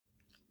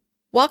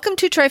Welcome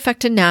to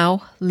Trifecta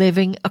Now,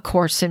 Living A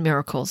Course in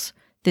Miracles.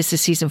 This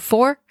is Season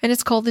 4, and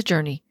it's called The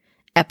Journey.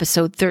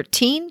 Episode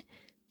 13,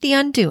 The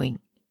Undoing.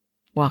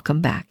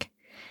 Welcome back,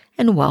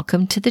 and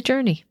welcome to The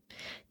Journey.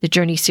 The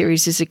Journey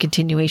series is a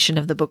continuation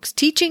of the book's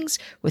teachings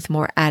with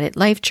more added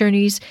life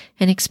journeys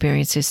and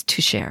experiences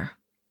to share.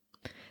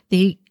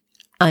 The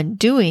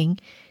undoing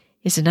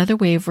is another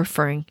way of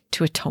referring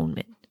to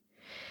atonement.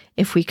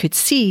 If we could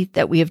see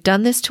that we have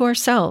done this to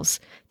ourselves,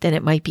 then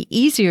it might be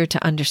easier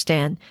to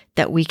understand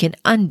that we can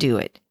undo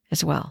it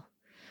as well.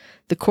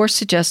 The Course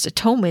suggests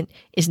atonement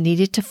is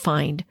needed to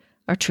find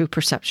our true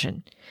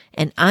perception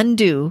and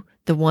undo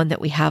the one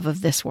that we have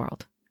of this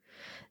world.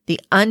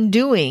 The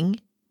undoing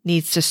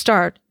needs to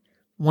start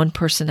one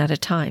person at a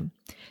time.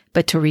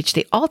 But to reach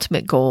the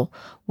ultimate goal,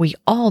 we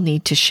all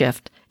need to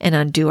shift and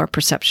undo our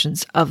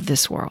perceptions of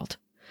this world.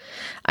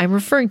 I'm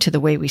referring to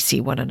the way we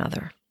see one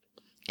another.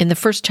 In the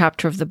first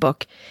chapter of the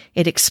book,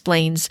 it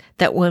explains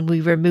that when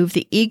we remove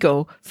the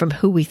ego from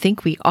who we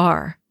think we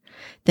are,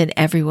 then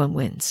everyone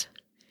wins.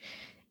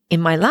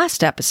 In my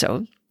last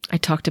episode, I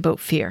talked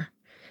about fear,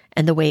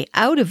 and the way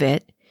out of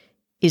it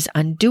is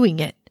undoing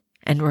it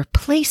and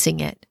replacing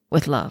it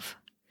with love.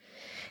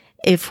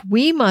 If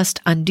we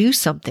must undo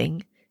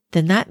something,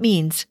 then that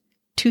means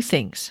two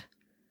things.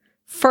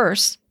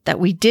 First, that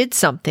we did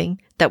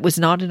something that was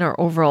not in our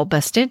overall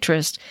best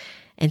interest,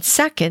 and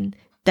second,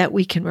 that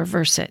we can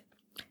reverse it.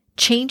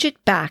 Change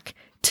it back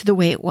to the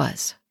way it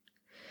was.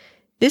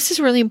 This is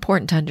really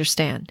important to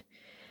understand.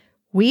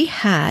 We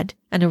had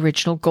an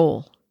original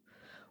goal.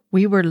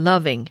 We were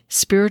loving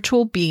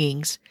spiritual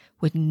beings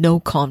with no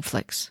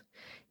conflicts,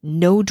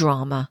 no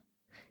drama,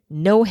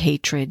 no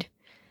hatred,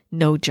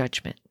 no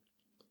judgment.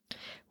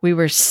 We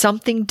were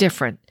something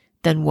different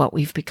than what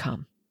we've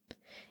become.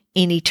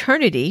 In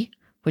eternity,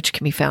 which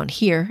can be found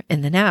here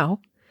in the now,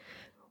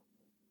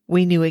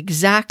 we knew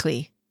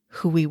exactly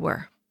who we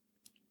were.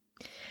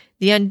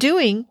 The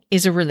undoing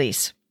is a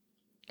release.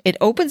 It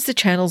opens the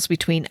channels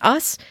between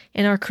us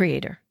and our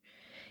Creator.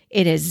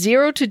 It has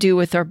zero to do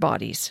with our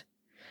bodies.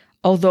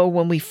 Although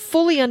when we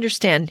fully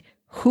understand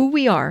who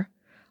we are,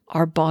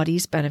 our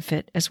bodies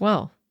benefit as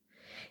well.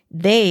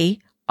 They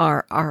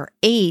are our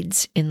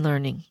aids in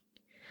learning.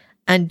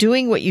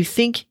 Undoing what you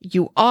think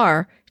you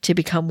are to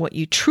become what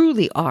you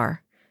truly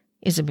are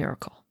is a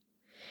miracle.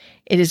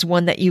 It is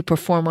one that you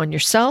perform on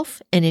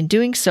yourself, and in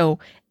doing so,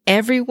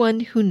 everyone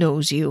who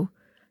knows you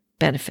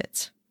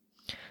benefits.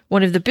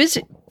 One of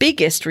the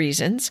biggest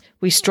reasons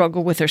we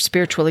struggle with our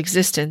spiritual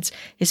existence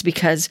is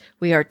because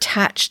we are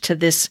attached to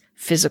this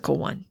physical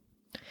one.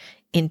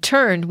 In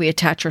turn, we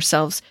attach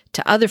ourselves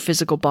to other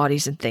physical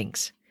bodies and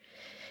things.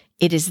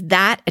 It is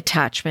that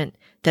attachment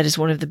that is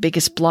one of the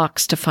biggest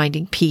blocks to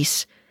finding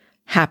peace,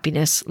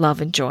 happiness,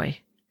 love, and joy.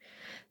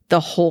 The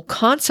whole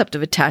concept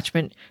of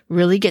attachment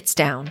really gets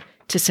down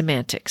to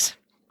semantics.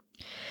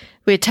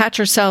 We attach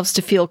ourselves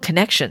to feel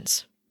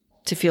connections,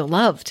 to feel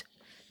loved,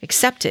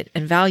 accepted,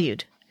 and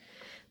valued.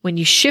 When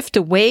you shift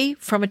away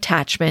from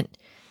attachment,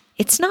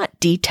 it's not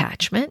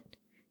detachment,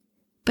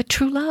 but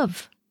true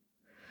love.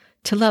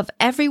 To love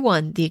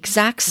everyone the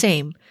exact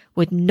same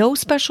with no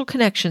special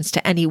connections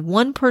to any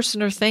one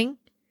person or thing,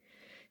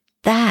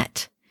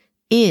 that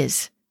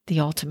is the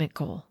ultimate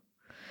goal.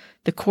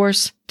 The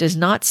Course does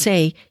not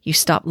say you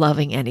stop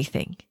loving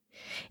anything.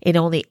 It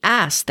only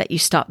asks that you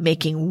stop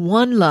making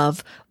one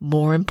love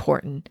more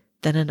important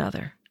than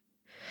another.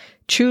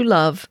 True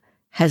love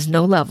has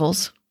no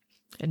levels,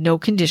 no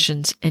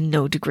conditions, and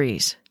no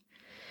degrees.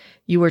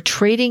 You are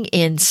trading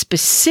in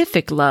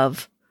specific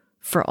love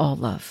for all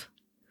love.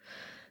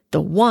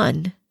 The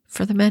one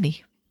for the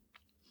many.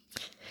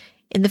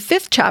 In the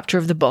 5th chapter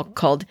of the book,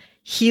 called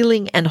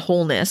Healing and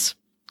Wholeness,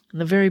 in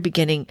the very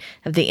beginning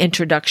of the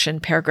introduction,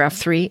 paragraph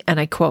 3, and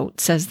I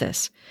quote, says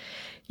this: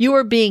 "You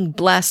are being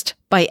blessed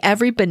by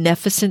every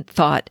beneficent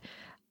thought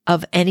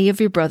of any of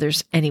your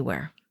brothers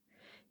anywhere.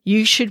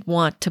 You should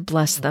want to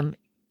bless them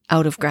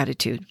out of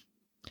gratitude.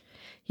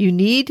 You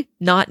need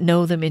not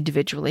know them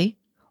individually,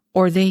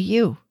 or they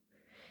you.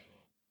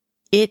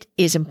 It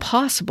is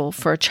impossible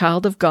for a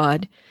child of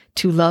God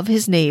to love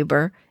his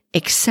neighbor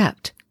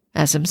except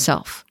as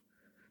himself."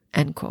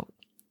 End quote.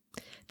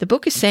 The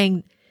book is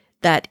saying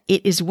that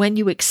it is when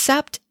you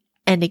accept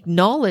and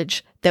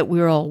acknowledge that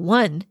we're all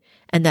one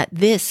and that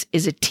this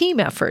is a team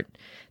effort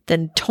that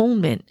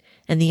atonement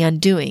and the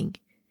undoing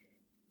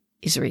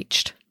is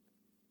reached.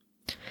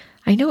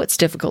 I know it's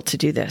difficult to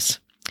do this.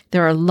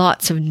 There are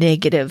lots of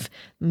negative,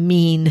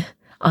 mean,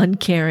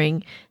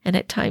 uncaring, and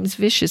at times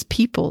vicious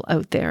people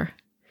out there.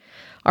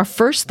 Our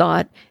first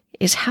thought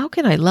is, how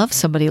can I love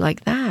somebody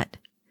like that?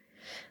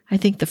 I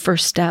think the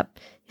first step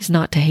is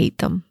not to hate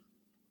them.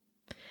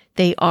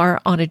 They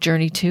are on a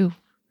journey too.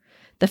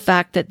 The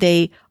fact that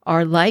they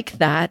are like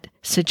that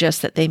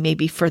suggests that they may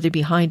be further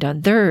behind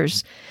on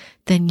theirs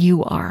than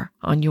you are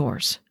on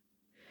yours.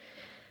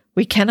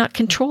 We cannot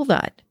control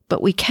that,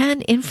 but we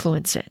can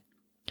influence it.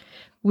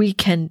 We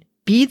can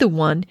be the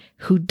one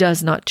who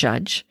does not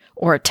judge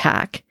or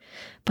attack,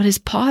 but is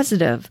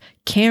positive,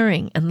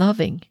 caring, and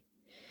loving.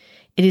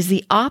 It is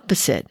the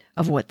opposite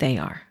of what they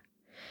are.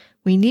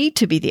 We need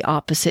to be the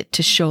opposite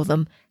to show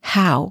them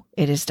how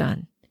it is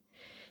done.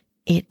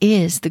 It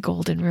is the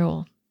golden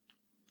rule.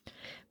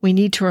 We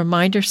need to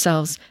remind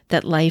ourselves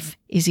that life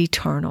is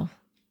eternal.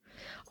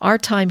 Our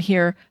time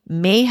here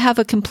may have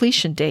a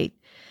completion date,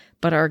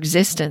 but our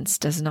existence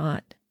does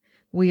not.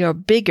 We are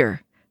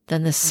bigger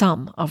than the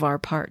sum of our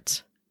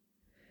parts.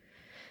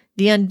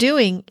 The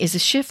undoing is a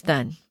shift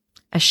then,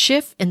 a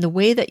shift in the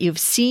way that you've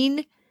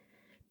seen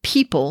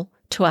people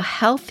to a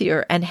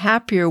healthier and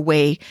happier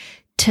way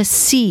to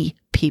see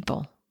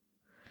people.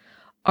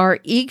 Our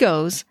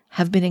egos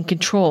have been in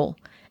control,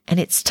 and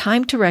it's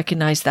time to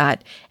recognize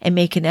that and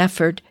make an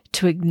effort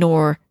to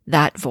ignore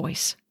that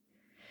voice.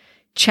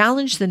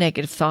 Challenge the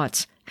negative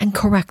thoughts and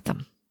correct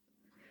them.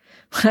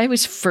 When I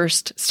was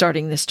first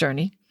starting this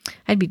journey,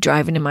 I'd be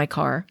driving in my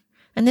car,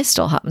 and this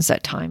still happens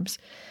at times,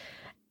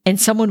 and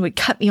someone would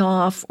cut me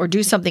off or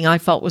do something I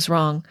felt was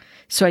wrong,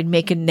 so I'd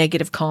make a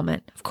negative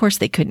comment. Of course,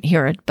 they couldn't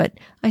hear it, but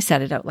I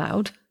said it out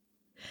loud.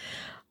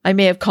 I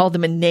may have called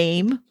them a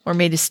name or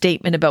made a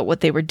statement about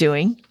what they were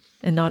doing,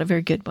 and not a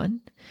very good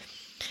one.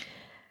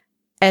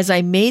 As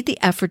I made the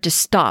effort to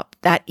stop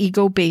that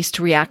ego-based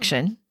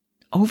reaction,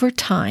 over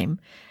time,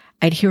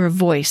 I'd hear a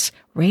voice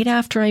right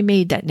after I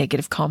made that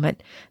negative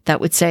comment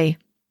that would say,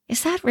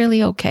 "Is that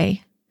really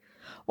okay?"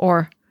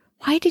 Or,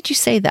 "Why did you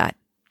say that?"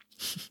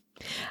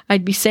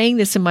 I'd be saying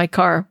this in my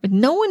car with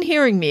no one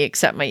hearing me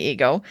except my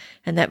ego,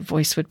 and that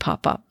voice would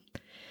pop up.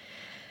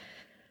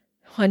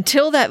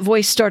 Until that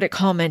voice started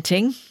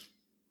commenting,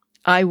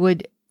 I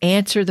would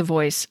answer the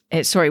voice.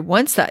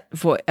 Once that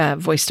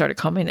voice started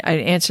commenting, I'd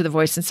answer the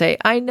voice and say,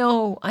 I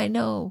know, I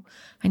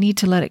need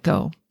to let it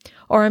go.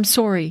 Or, "I'm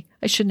sorry,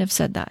 I shouldn't have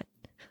said that."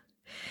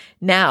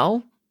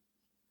 Now,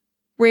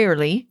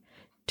 rarely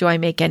do I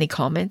make any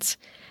comments,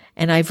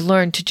 and I've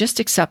learned to just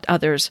accept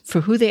others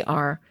for who they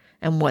are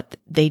and what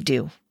they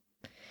do.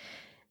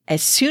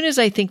 As soon as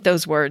I think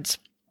those words,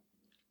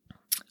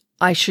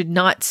 I should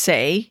not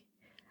say,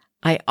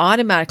 I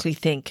automatically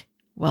think,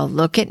 well,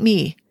 look at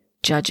me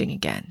judging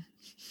again.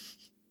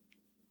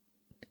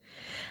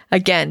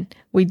 Again,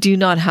 we do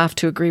not have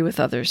to agree with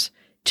others.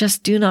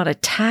 Just do not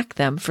attack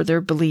them for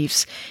their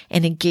beliefs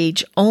and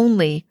engage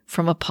only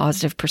from a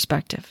positive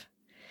perspective.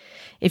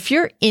 If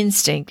your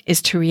instinct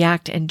is to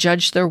react and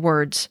judge their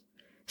words,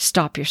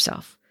 stop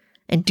yourself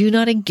and do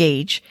not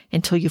engage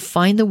until you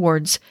find the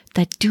words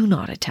that do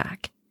not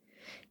attack.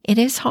 It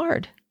is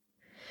hard.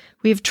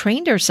 We have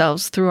trained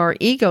ourselves through our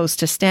egos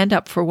to stand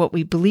up for what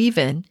we believe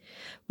in,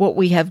 what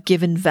we have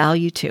given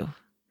value to.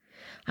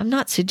 I'm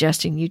not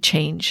suggesting you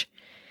change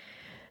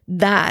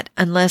that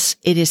unless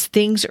it is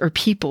things or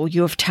people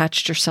you have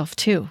attached yourself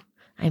to.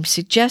 I'm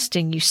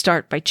suggesting you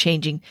start by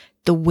changing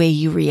the way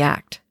you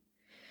react.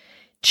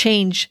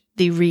 Change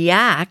the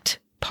react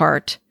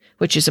part,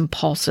 which is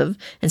impulsive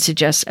and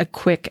suggests a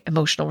quick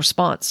emotional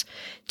response,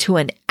 to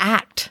an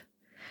act,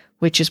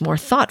 which is more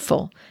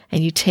thoughtful,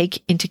 and you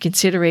take into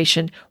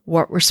consideration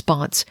what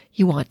response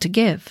you want to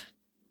give.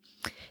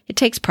 It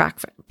takes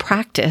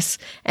practice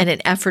and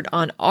an effort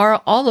on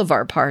all of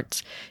our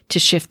parts to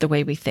shift the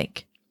way we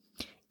think.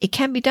 It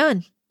can be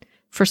done,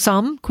 for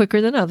some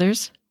quicker than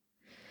others.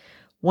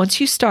 Once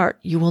you start,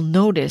 you will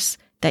notice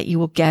that you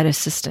will get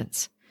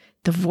assistance.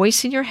 The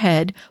voice in your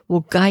head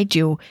will guide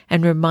you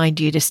and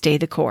remind you to stay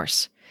the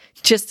course,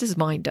 just as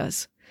mine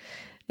does.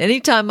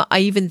 Anytime I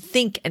even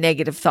think a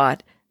negative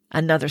thought,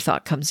 another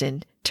thought comes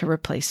in to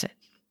replace it.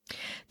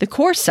 The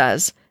Course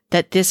says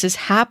that this is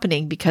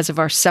happening because of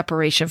our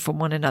separation from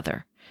one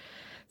another,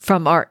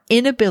 from our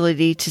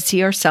inability to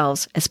see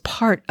ourselves as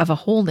part of a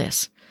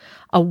wholeness,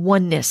 a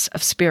oneness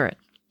of spirit.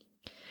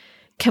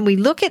 Can we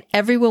look at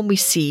everyone we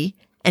see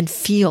and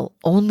feel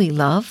only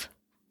love?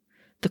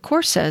 The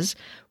Course says,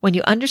 when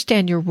you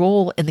understand your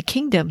role in the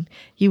kingdom,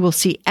 you will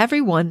see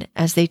everyone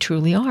as they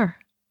truly are.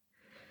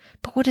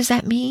 But what does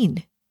that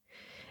mean?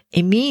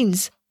 It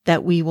means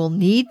that we will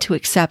need to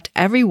accept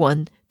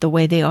everyone the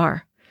way they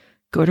are,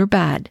 good or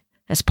bad,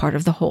 as part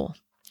of the whole.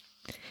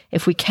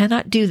 If we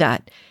cannot do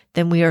that,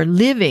 then we are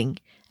living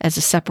as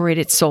a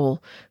separated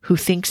soul who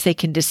thinks they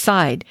can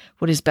decide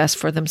what is best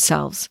for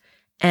themselves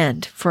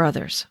and for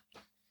others.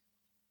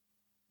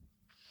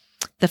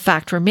 The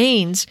fact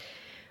remains,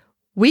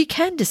 we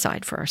can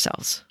decide for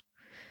ourselves,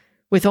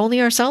 with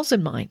only ourselves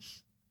in mind.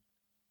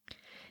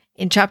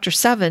 In chapter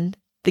 7,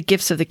 The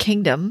Gifts of the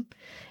Kingdom,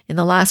 in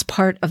the last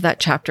part of that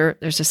chapter,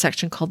 there's a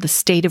section called The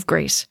State of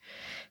Grace.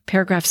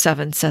 Paragraph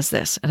 7 says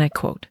this, and I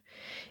quote,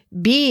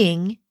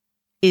 "Being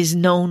is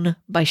known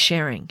by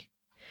sharing.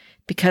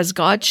 Because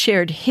God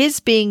shared his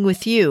being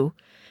with you,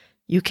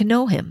 you can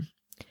know him.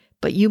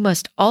 But you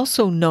must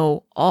also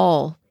know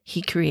all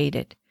he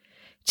created,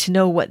 to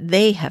know what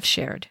they have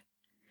shared.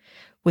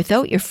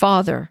 Without your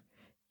Father,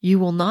 you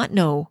will not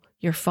know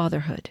your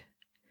fatherhood.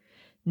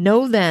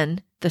 Know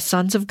then the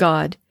sons of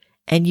God,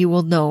 and you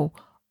will know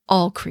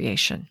all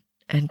creation."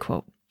 End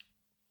quote.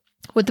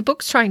 What the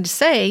book's trying to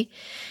say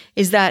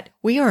is that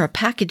we are a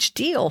package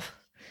deal.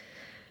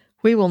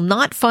 We will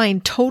not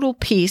find total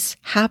peace,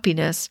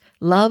 happiness,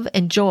 love,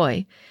 and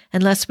joy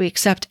unless we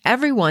accept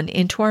everyone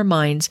into our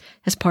minds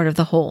as part of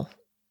the whole.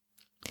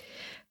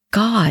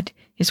 God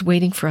is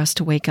waiting for us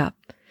to wake up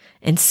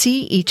and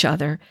see each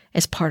other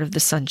as part of the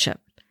sonship,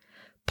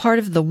 part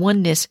of the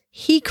oneness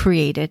He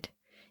created,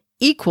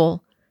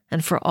 equal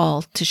and for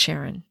all to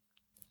share in.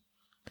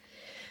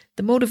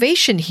 The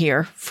motivation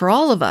here for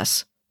all of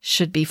us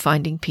should be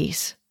finding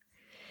peace.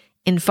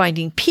 In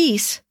finding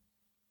peace,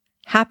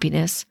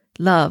 happiness,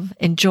 love,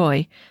 and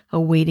joy are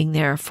waiting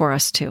there for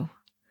us too.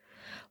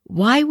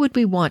 Why would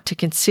we want to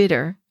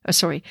continue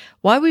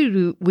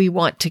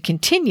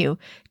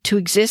to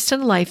exist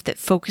in a life that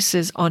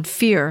focuses on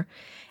fear,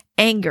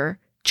 anger,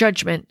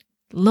 judgment,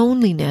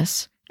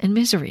 loneliness, and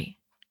misery?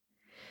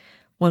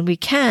 When we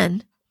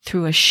can,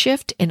 through a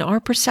shift in our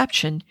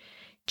perception,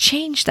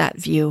 change that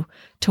view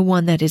to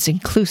one that is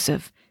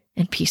inclusive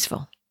and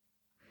peaceful.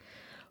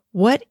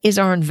 What is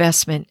our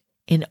investment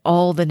in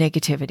all the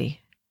negativity?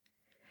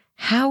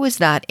 How is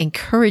that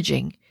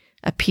encouraging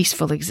a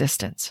peaceful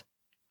existence?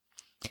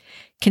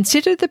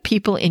 Consider the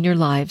people in your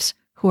lives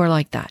who are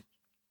like that.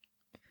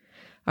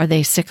 Are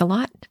they sick a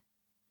lot?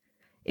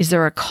 Is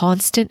there a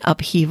constant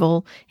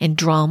upheaval and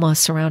drama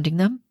surrounding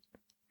them?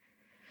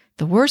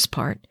 The worst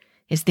part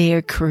is they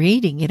are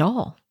creating it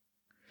all.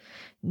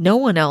 No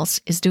one else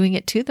is doing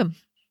it to them.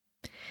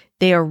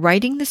 They are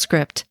writing the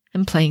script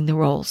and playing the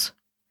roles.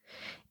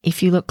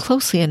 If you look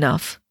closely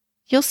enough,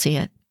 you'll see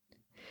it.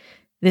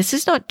 This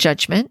is not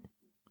judgment,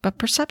 but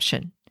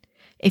perception.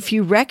 If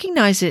you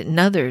recognize it in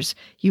others,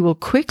 you will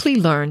quickly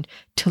learn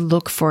to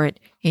look for it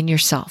in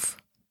yourself,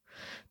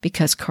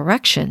 because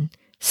correction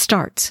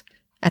starts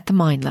at the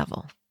mind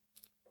level.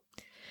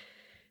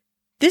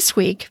 This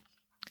week,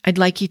 I'd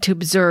like you to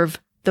observe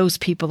those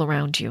people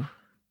around you.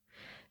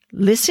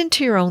 Listen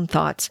to your own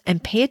thoughts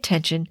and pay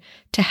attention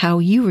to how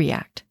you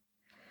react.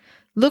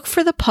 Look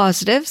for the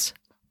positives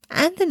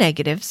and the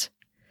negatives.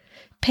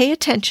 Pay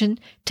attention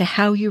to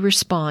how you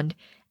respond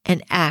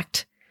and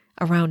act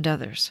around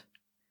others.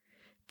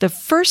 The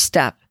first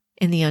step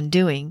in the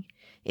undoing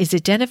is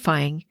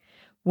identifying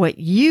what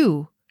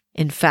you,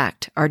 in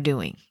fact, are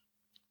doing.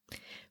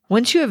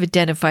 Once you have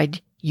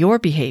identified your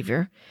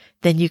behavior,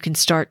 then you can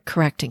start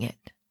correcting it.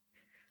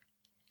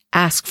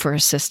 Ask for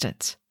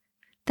assistance.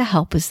 The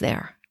help is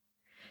there.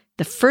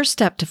 The first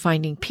step to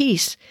finding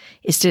peace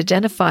is to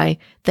identify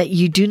that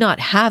you do not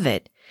have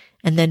it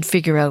and then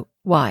figure out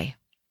why.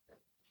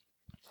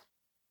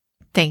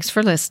 Thanks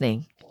for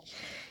listening.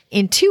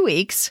 In 2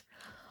 weeks,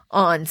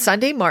 on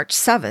Sunday, March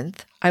 7th,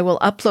 I will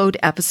upload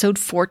episode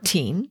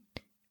 14,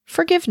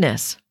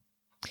 Forgiveness.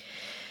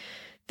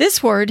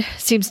 This word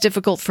seems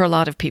difficult for a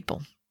lot of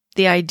people.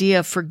 The idea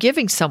of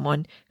forgiving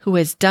someone who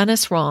has done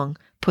us wrong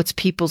puts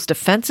people's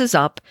defenses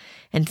up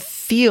and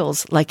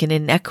feels like an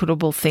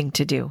inequitable thing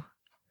to do.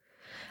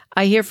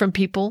 I hear from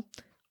people,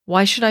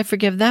 why should I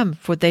forgive them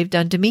for what they've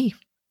done to me?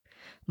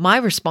 My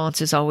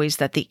response is always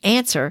that the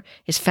answer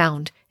is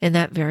found in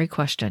that very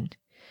question.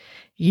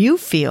 You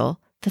feel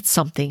that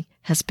something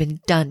has been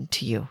done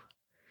to you.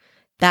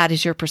 That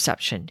is your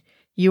perception.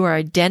 You are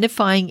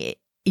identifying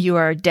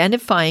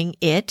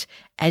it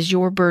as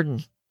your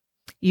burden.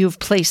 You have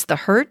placed the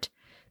hurt,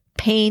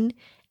 pain,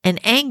 and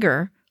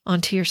anger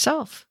onto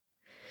yourself.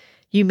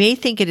 You may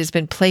think it has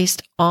been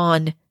placed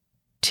on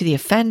to the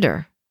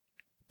offender,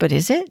 but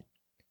is it?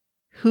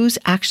 Who's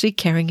actually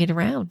carrying it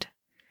around?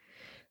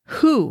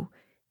 Who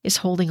is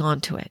holding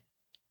on to it?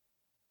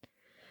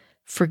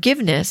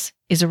 Forgiveness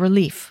is a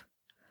relief,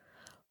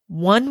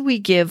 one we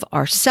give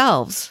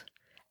ourselves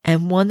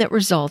and one that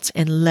results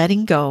in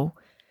letting go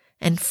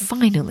and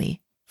finally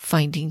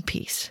finding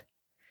peace.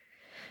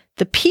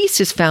 The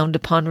peace is found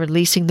upon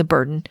releasing the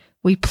burden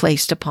we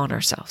placed upon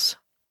ourselves.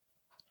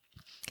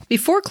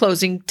 Before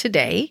closing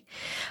today,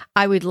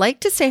 I would like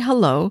to say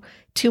hello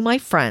to my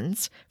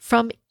friends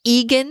from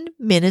Eagan,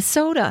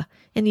 Minnesota,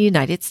 in the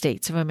United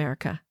States of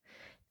America.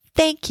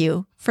 Thank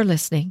you for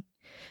listening.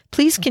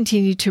 Please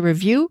continue to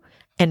review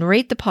and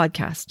rate the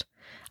podcast.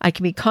 I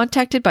can be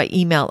contacted by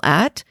email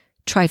at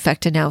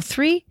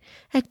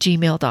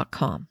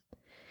trifectanow3@gmail.com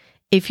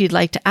if you'd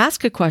like to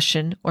ask a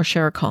question or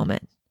share a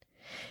comment.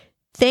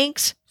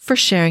 Thanks for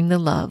sharing the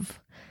love.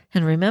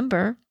 And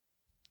remember,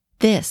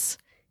 this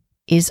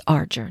is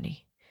our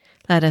journey.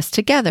 Let us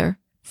together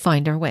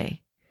find our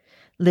way.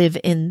 Live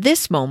in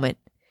this moment.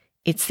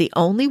 It's the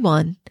only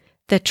one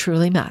that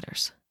truly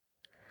matters.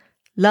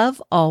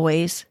 Love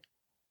always,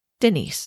 Denise.